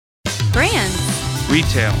brands,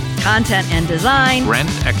 retail, content and design, brand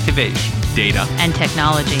activation, data, and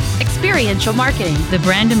technology. Experiential marketing. The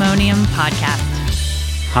Brandemonium Podcast.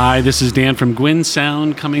 Hi, this is Dan from Gwynne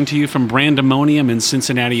Sound, coming to you from Brandemonium in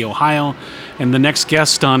Cincinnati, Ohio. And the next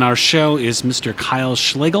guest on our show is Mr. Kyle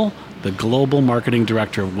Schlegel, the Global Marketing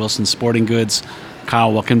Director of Wilson Sporting Goods.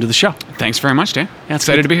 Kyle, welcome to the show. Thanks very much, Dan. Yeah,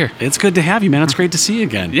 excited to be here. It's good to have you, man. It's great to see you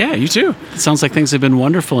again. Yeah, you too. It sounds like things have been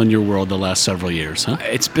wonderful in your world the last several years, huh?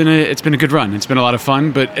 It's been a good run. It's been a lot of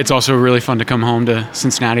fun, but it's also really fun to come home to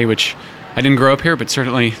Cincinnati, which I didn't grow up here, but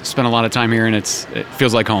certainly spent a lot of time here, and it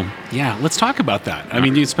feels like home. Yeah, let's talk about that. I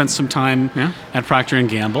mean, you spent some time at Procter &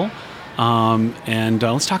 Gamble, and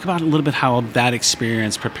let's talk about a little bit how that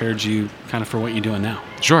experience prepared you kind of for what you're doing now.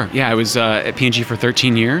 Sure. Yeah, I was at P&G for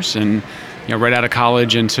 13 years, and right out of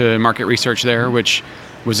college into market research there, which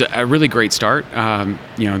was a really great start.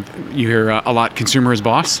 You hear a lot, consumer is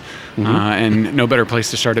boss, and no better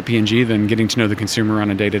place to start at P&G than getting to know the consumer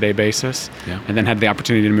on a day-to-day basis. Yeah. And then had the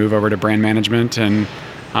opportunity to move over to brand management and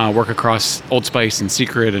work across Old Spice and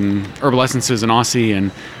Secret and Herbal Essences and Aussie.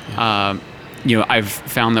 And I've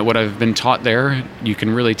found that what I've been taught there, you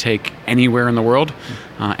can really take anywhere in the world,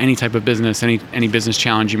 any type of business, any business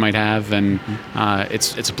challenge you might have, and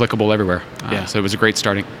it's applicable everywhere. So it was a great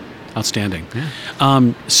starting. Outstanding.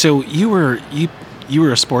 Yeah. So you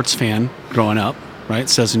were a sports fan growing up, right? It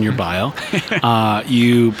says in your bio.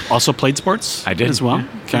 You also played sports? I did as well.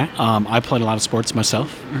 Yeah. Okay. I played a lot of sports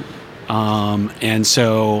myself. And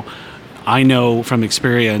so I know from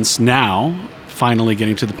experience now, finally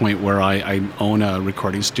getting to the point where I own a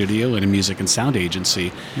recording studio and a music and sound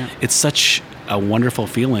agency. Yeah. It's such a wonderful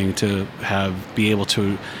feeling to be able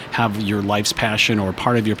to have your life's passion or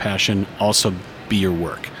part of your passion also be your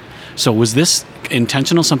work. So was this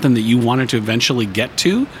intentional, something that you wanted to eventually get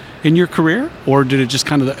to in your career? Or did it just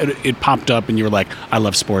kind of, it popped up and you were like, I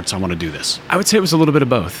love sports, I want to do this? I would say it was a little bit of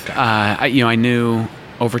both. I knew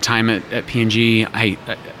over time at P&G,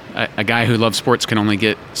 a guy who loves sports can only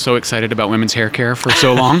get so excited about women's hair care for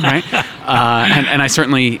so long, right? And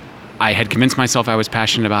I had convinced myself I was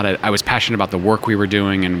passionate about it. I was passionate about the work we were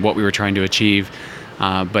doing and what we were trying to achieve.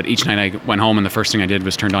 But each night I went home and the first thing I did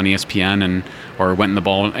was turned on ESPN or went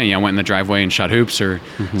in the driveway and shot hoops. So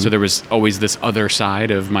there was always this other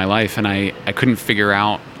side of my life, and I couldn't figure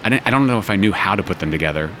out. I don't know if I knew how to put them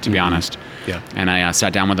together, to be honest. Yeah. And I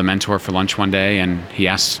sat down with a mentor for lunch one day, and he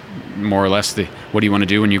asked more or less, what do you want to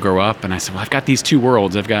do when you grow up? And I said, well, I've got these two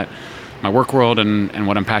worlds. I've got my work world and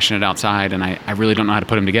what I'm passionate outside, and I really don't know how to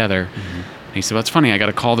put them together. And he said, well, it's funny. I got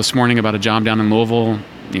a call this morning about a job down in Louisville,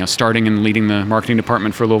 starting and leading the marketing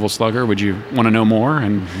department for Louisville Slugger. Would you want to know more?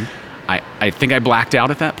 And I think I blacked out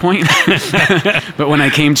at that point. But when I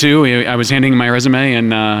came to, I was handing him my resume,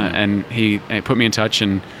 and he put me in touch,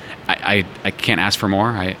 and I can't ask for more.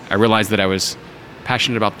 I realized that I was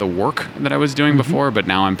passionate about the work that I was doing before, but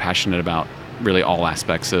now I'm passionate about really all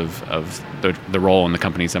aspects of the role in the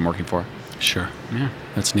companies I'm working for. Sure. Yeah.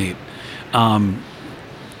 That's neat.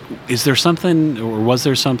 Is there something, or was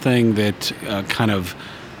there something that kind of,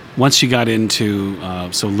 once you got into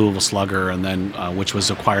Louisville Slugger, and then which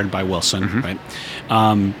was acquired by Wilson,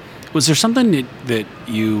 right? Was there something that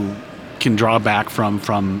you can draw back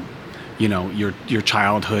from your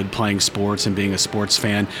childhood playing sports and being a sports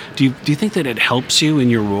fan? Do you think that it helps you in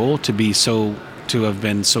your role to have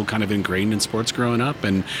been so kind of ingrained in sports growing up?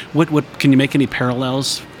 And what can you make any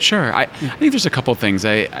parallels? Sure. I think there's a couple things.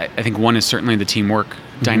 I think one is certainly the teamwork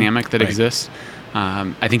dynamic that exists.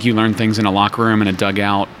 I think you learn things in a locker room, in a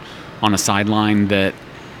dugout, on a sideline that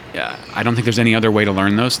I don't think there's any other way to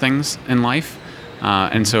learn those things in life.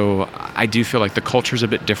 And so I do feel like the culture's a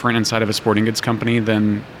bit different inside of a sporting goods company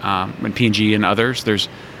than in P&G and others.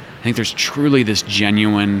 I think there's truly this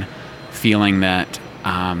genuine feeling that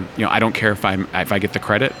I don't care if I get the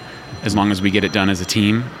credit, as long as we get it done as a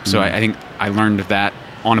team. So I think I learned that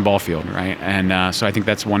on a ball field, right? And so I think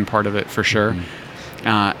that's one part of it for sure.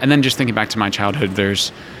 And then just thinking back to my childhood,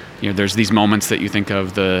 there's these moments that you think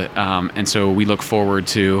of and so we look forward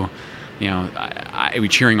to, we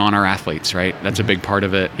cheering on our athletes, right? That's a big part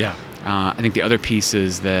of it. Yeah. I think the other piece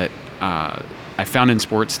is that I found in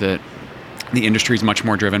sports that the industry is much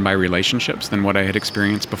more driven by relationships than what I had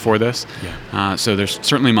experienced before this. Yeah. So there's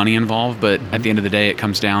certainly money involved, but at the end of the day, it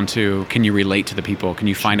comes down to, can you relate to the people? Can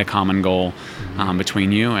you find a common goal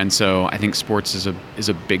between you? And so I think sports is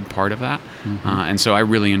a big part of that. And so I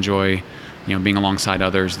really enjoy being alongside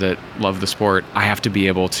others that love the sport. I have to be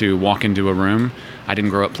able to walk into a room. I didn't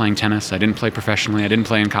grow up playing tennis. I didn't play professionally. I didn't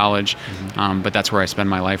play in college. But that's where I spend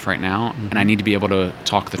my life right now. And I need to be able to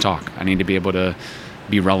talk the talk. I need to be able to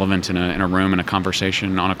be relevant in a room, in a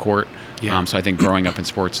conversation, on a court. Yeah. So I think growing up in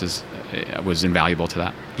sports was invaluable to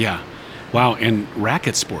that. Yeah. Wow. And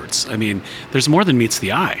racket sports. I mean, there's more than meets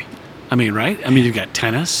the eye. I mean, right? I mean, you've got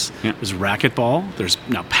tennis, there's racquetball, there's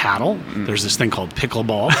now paddle, there's this thing called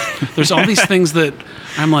pickleball. There's all these things that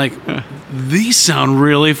I'm like, these sound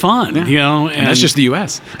really fun, you know? And that's just the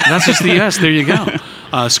U.S. That's just the U.S. There you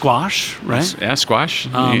go. Squash, right? Yeah, squash.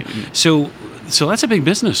 So that's a big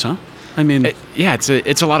business, huh? I mean,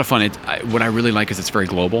 it's a lot of fun. What I really like is it's very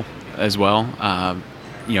global as well.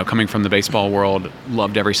 Coming from the baseball world,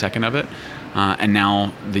 loved every second of it. And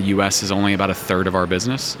now the U.S. is only about a third of our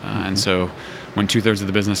business. And so when 2/3 of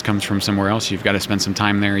the business comes from somewhere else, you've got to spend some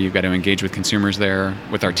time there. You've got to engage with consumers there,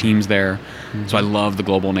 with our teams there. So I love the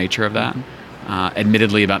global nature of that.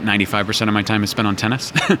 Admittedly, about 95% of my time is spent on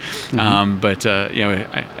tennis. But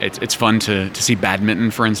it's fun to see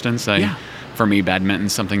badminton, for instance. For me,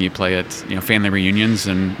 badminton's something you play at family reunions,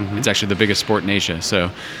 and it's actually the biggest sport in Asia.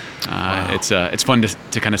 So it's fun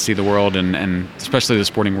to kind of see the world and especially the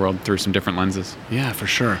sporting world through some different lenses. Yeah, for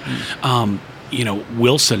sure.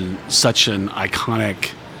 Wilson, such an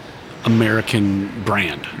iconic American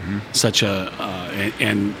brand, such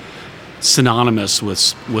and synonymous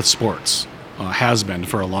with sports. Has been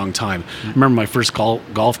for a long time. I remember my first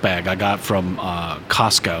golf bag I got from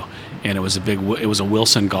Costco, and it was a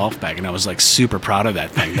Wilson golf bag, and I was like super proud of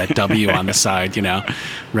that thing, that W on the side,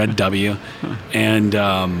 red W. And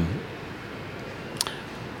I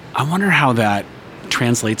wonder how that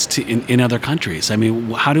translates to in other countries. I mean,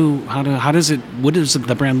 what does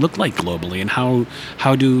the brand look like globally, and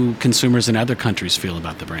how do consumers in other countries feel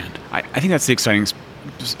about the brand? I think that's the exciting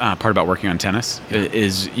part about working on tennis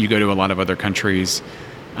is you go to a lot of other countries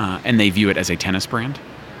and they view it as a tennis brand.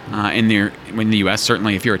 In the U.S.,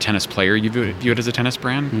 certainly if you're a tennis player, you view it as a tennis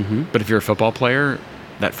brand. But if you're a football player,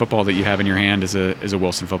 that football that you have in your hand is a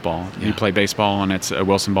Wilson football. Yeah. You play baseball and it's a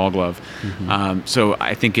Wilson ball glove. So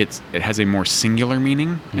I think it has a more singular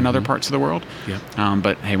meaning in other parts of the world. Yeah.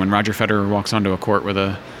 But hey, when Roger Federer walks onto a court with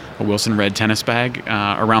a Wilson red tennis bag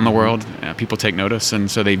around the world, people take notice, and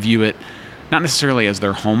so they view it not necessarily as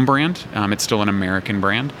their home brand. It's still an American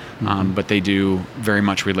brand, but they do very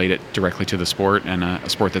much relate it directly to the sport, and a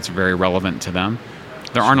sport that's very relevant to them.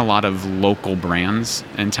 There aren't a lot of local brands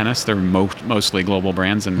in tennis. They're mostly global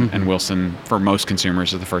brands, and Wilson, for most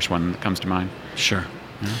consumers, is the first one that comes to mind. Sure.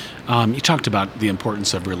 Yeah. You talked about the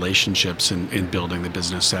importance of relationships in building the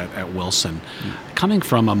business at Wilson. Coming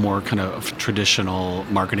from a more kind of traditional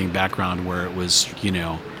marketing background where it was,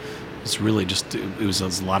 it's really just it was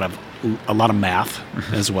a lot of math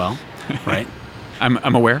as well, right?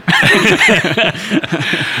 I'm aware.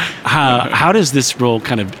 How does this role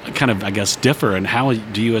kind of I guess differ, and how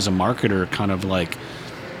do you as a marketer kind of like,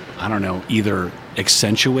 I don't know, either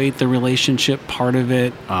accentuate the relationship part of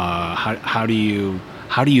it? How do you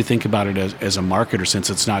think about it as a marketer, since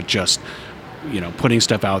it's not just putting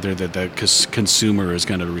stuff out there that the consumer is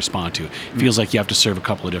going to respond to? It feels like you have to serve a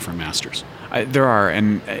couple of different masters. There are,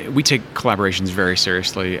 and we take collaborations very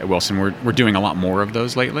seriously at Wilson. We're doing a lot more of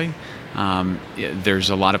those lately. There's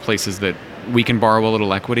a lot of places that we can borrow a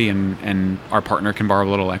little equity, and our partner can borrow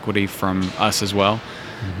a little equity from us as well.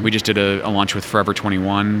 We just did a launch with Forever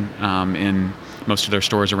 21 in most of their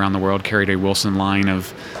stores around the world, carried a Wilson line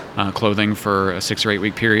of clothing for a 6 or 8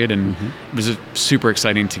 week period, and it was super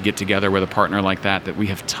exciting to get together with a partner like that we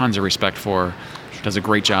have tons of respect for. Does a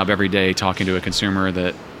great job every day talking to a consumer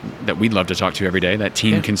that we'd love to talk to every day, that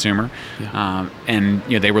teen consumer. Yeah. And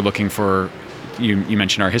they were looking for, you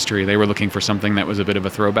mentioned our history, they were looking for something that was a bit of a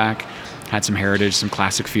throwback, had some heritage, some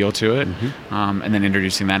classic feel to it, and then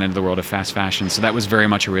introducing that into the world of fast fashion. So that was very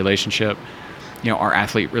much a relationship. Our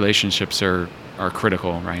athlete relationships are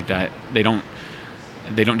critical, right? That they don't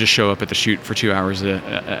just show up at the shoot for 2 hours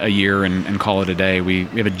a year and call it a day. We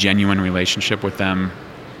have a genuine relationship with them,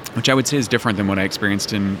 which I would say is different than what I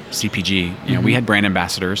experienced in CPG. We had brand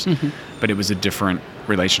ambassadors, but it was a different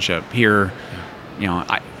relationship. Here,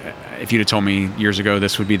 if you'd have told me years ago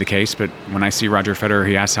this would be the case, but when I see Roger Federer,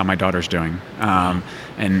 he asks how my daughter's doing.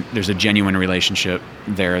 And there's a genuine relationship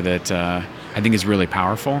there that I think is really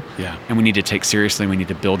powerful. Yeah. And we need to take seriously. We need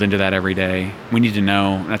to build into that every day. We need to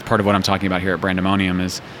know, that's part of what I'm talking about here at Brandemonium,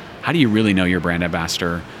 is how do you really know your brand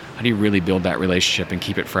ambassador? How do you really build that relationship and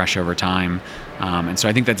keep it fresh over time? And so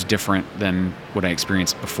I think that's different than what I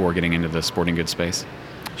experienced before getting into the sporting goods space.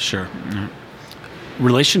 Sure. Mm-hmm.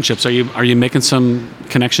 Relationships. Are you making some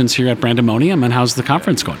connections here at Brandemonium, and how's the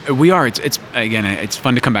conference going? We are. It's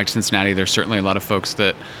fun to come back to Cincinnati. There's certainly a lot of folks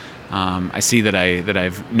that I see that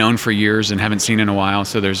I've known for years and haven't seen in a while.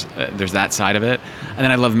 So there's that side of it, and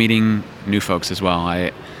then I love meeting new folks as well.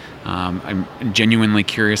 I'm genuinely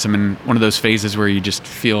curious. I'm in one of those phases where you just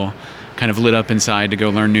feel kind of lit up inside to go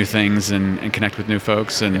learn new things and connect with new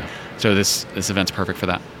folks. And so this event's perfect for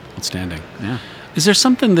that. Outstanding. Yeah. Is there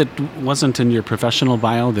something that wasn't in your professional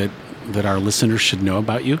bio that our listeners should know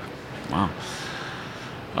about you? Wow.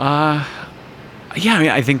 Yeah, I mean,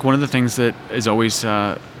 I think one of the things that is always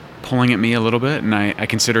pulling at me a little bit, and I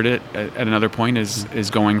considered it at another point, is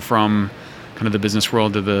going from kind of the business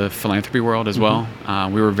world to the philanthropy world as well.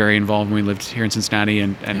 We were very involved when we lived here in Cincinnati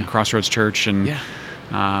and Crossroads Church, and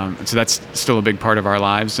so that's still a big part of our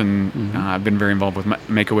lives. And I've been very involved with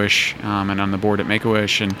Make-A-Wish and on the board at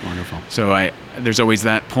Make-A-Wish. And wonderful. So there's always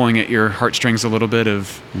that pulling at your heartstrings a little bit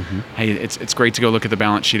of, hey, it's great to go look at the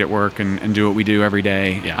balance sheet at work and do what we do every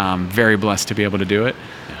day. Yeah. Very blessed to be able to do it.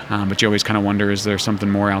 Yeah. But you always kind of wonder, is there something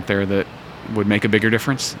more out there that would make a bigger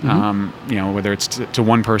difference? Whether it's to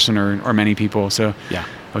one person or many people. So I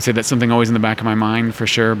would say that's something always in the back of my mind for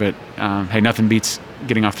sure. But hey, nothing beats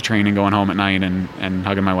getting off the train and going home at night and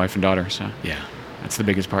hugging my wife and daughter. So that's the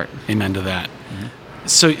biggest part. Amen to that.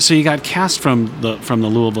 So you got cast from the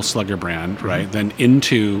Louisville Slugger brand, right? Then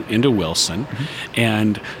into Wilson,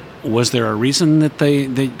 and was there a reason that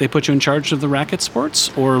they put you in charge of the racket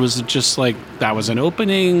sports, or was it just like that was an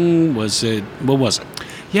opening? What was it?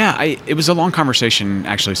 Yeah, it was a long conversation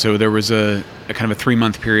actually. So there was a kind of a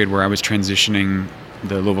 3-month period where I was transitioning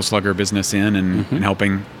the Louisville Slugger business in and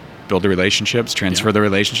helping build the relationships, transfer the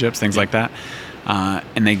relationships, things like that.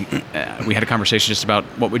 And we had a conversation just about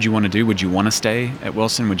what would you want to do? Would you want to stay at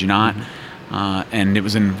Wilson? Would you not? And it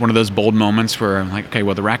was in one of those bold moments where I'm like, okay,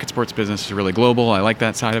 well, the racket sports business is really global. I like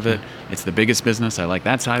that side of it. It's the biggest business. I like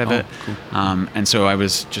that side of it. Cool. And so I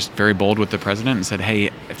was just very bold with the president and said,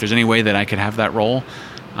 hey, if there's any way that I could have that role,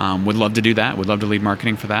 would love to do that. Would love to lead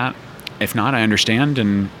marketing for that. If not, I understand,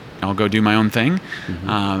 and I'll go do my own thing.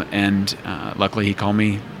 And luckily he called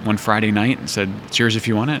me one Friday night and said, it's yours if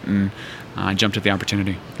you want it. And I jumped at the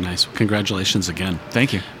opportunity. Nice. Congratulations again.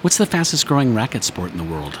 Thank you. What's the fastest growing racket sport in the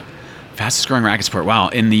world? Fastest growing racket sport? Wow.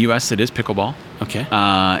 In the U.S., it is pickleball. Okay.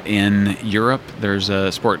 In Europe, there's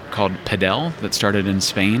a sport called padel that started in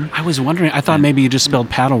Spain. I was wondering. I thought maybe you just spelled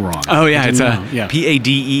paddle wrong. Oh, yeah. It's Padel. Okay.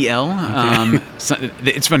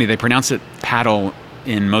 It's funny. They pronounce it paddle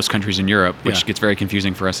in most countries in Europe, which gets very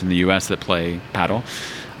confusing for us in the U.S. that play paddle.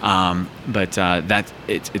 But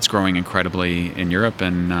it's growing incredibly in Europe,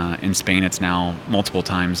 and in Spain it's now multiple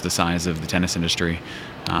times the size of the tennis industry.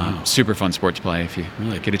 Super fun sport to play. If you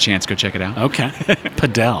get a chance, go check it out. Okay.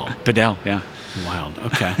 Padel, yeah. Wild.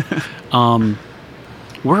 Okay.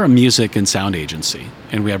 We're a music and sound agency,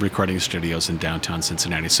 and we have recording studios in downtown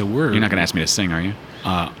Cincinnati. So you're not going to ask me to sing, are you?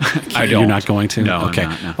 I don't. You're not going to? No. Okay.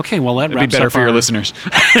 No. Okay. Well, that It'd wraps be better up for your listeners.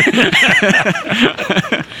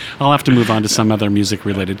 I'll have to move on to some other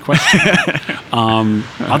music-related question.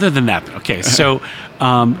 Other than that, okay. So,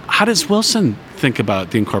 how does Wilson think about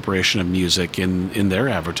the incorporation of music in their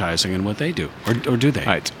advertising and what they do, or do they?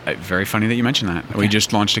 It's very funny that you mentioned that. Okay. We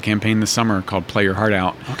just launched a campaign this summer called "Play Your Heart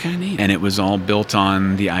Out." Okay, neat. And it was all built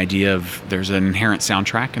on the idea of there's an inherent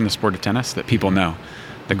soundtrack in the sport of tennis that people know.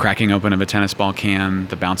 The cracking open of a tennis ball can,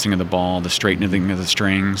 the bouncing of the ball, the straightening of the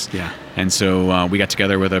strings. Yeah. And so we got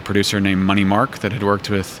together with a producer named Money Mark that had worked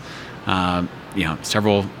with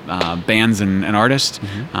several bands and artists,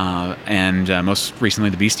 and most recently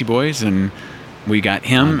the Beastie Boys. And we got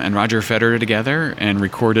him and Roger Federer together and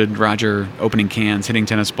recorded Roger opening cans, hitting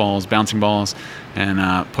tennis balls, bouncing balls, and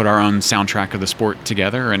put our own soundtrack of the sport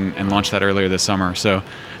together and launched that earlier this summer. So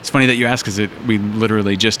it's funny that you ask, because we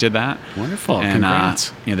literally just did that. Wonderful. And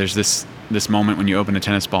congrats. There's this moment when you open a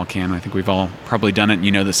tennis ball can. I think we've all probably done it, and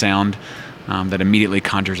you know the sound that immediately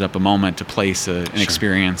conjures up a moment, to place an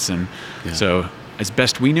experience. And so as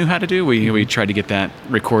best we knew how to do, we tried to get that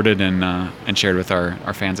recorded and shared with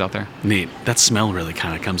our fans out there. Neat. That smell really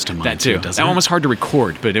kind of comes to mind. That too. Doesn't that one was hard to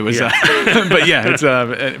record, but it was. But yeah, it's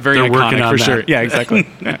very iconic for sure. Yeah, exactly.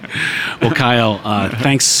 Well, Kyle,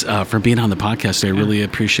 thanks for being on the podcast. I really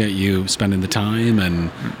appreciate you spending the time,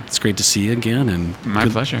 and it's great to see you again. And my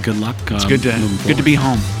pleasure. Good luck. It's good to be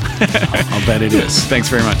home. I'll bet it is. Thanks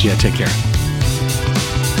very much. Yeah, take care.